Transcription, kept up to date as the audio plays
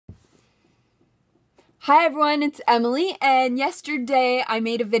Hi everyone, it's Emily, and yesterday I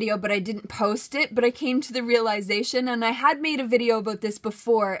made a video but I didn't post it, but I came to the realization, and I had made a video about this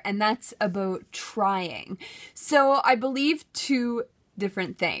before, and that's about trying. So I believe two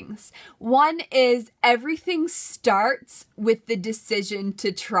different things. One is everything starts with the decision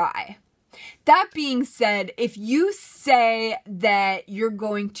to try. That being said, if you say that you're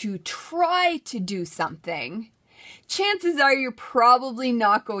going to try to do something, chances are you're probably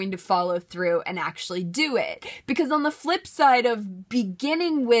not going to follow through and actually do it. Because on the flip side of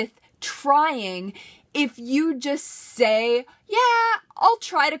beginning with trying, if you just say, yeah, I'll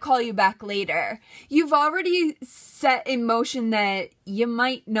try to call you back later, you've already set in motion that you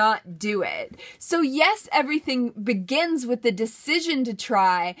might not do it. So yes, everything begins with the decision to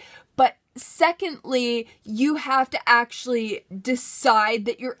try, but secondly, you have to actually decide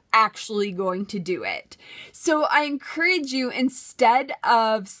that you're actually going to do it. So I encourage you, instead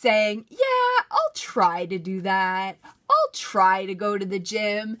of saying, yeah, I'll try to do that, I'll try to go to the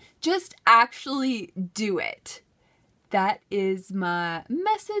gym, just actually do it. That is my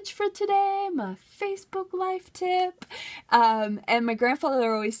message for today, my Facebook life tip. And my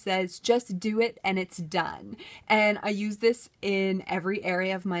grandfather always says, just do it and it's done. And I use this in every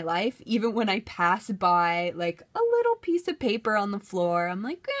area of my life. Even when I pass by like a little piece of paper on the floor, I'm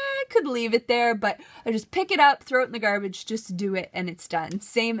like, I could leave it there, but I just pick it up, throw it in the garbage, just do it and it's done.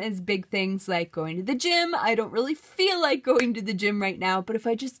 Same as big things like going to the gym. I don't really feel like going to the gym right now, but if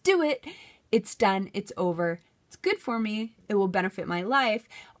I just do it, it's done, it's over. It's good for me, it will benefit my life.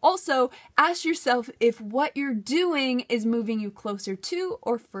 Also, ask yourself if what you're doing is moving you closer to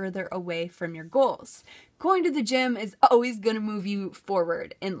or further away from your goals. Going to the gym is always going to move you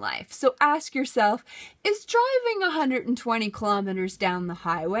forward in life. So ask yourself, is driving 120 kilometers down the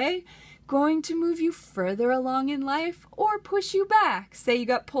highway going to move you further along in life or push you back? Say you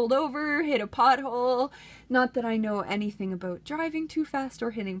got pulled over, hit a pothole. Not that I know anything about driving too fast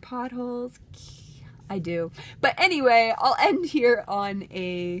or hitting potholes. I do. But anyway, I'll end here on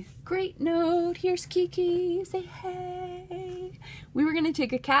a great note. Here's Kiki. Say hey. We were going to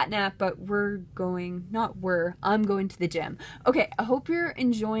take a cat nap, but I'm going to the gym. Okay, I hope you're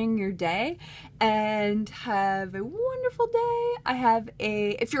enjoying your day and have a wonderful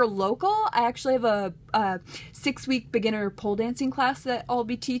day. If you're local, I actually have a 6-week beginner pole dancing class that I'll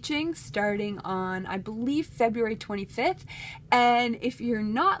be teaching starting on, I believe, February 25th. And if you're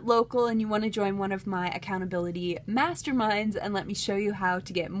not local and you want to join one of my accountability masterminds and let me show you how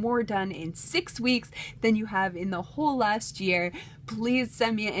to get more done in 6 weeks than you have in the whole last year, please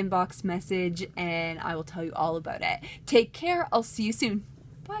send me an inbox message and I will tell you all about it. Take care. I'll see you soon.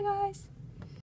 Bye, guys.